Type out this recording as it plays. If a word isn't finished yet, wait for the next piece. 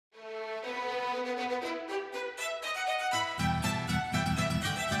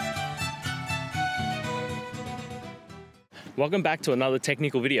Welcome back to another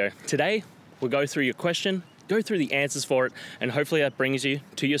technical video. Today, we'll go through your question, go through the answers for it, and hopefully that brings you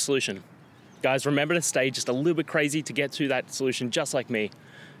to your solution. Guys, remember to stay just a little bit crazy to get to that solution just like me.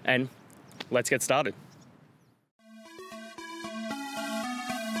 And let's get started.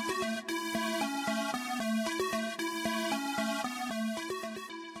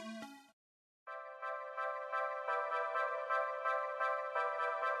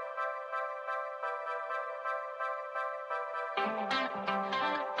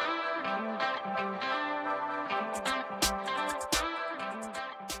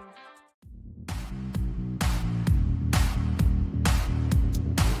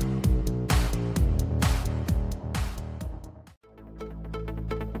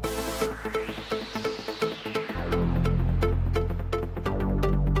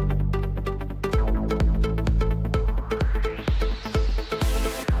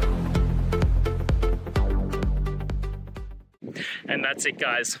 And that's it,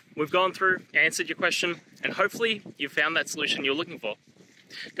 guys. We've gone through, answered your question, and hopefully you found that solution you're looking for.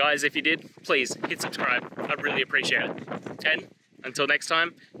 Guys, if you did, please hit subscribe. I'd really appreciate it. And until next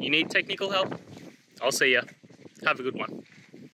time, you need technical help, I'll see ya. Have a good one.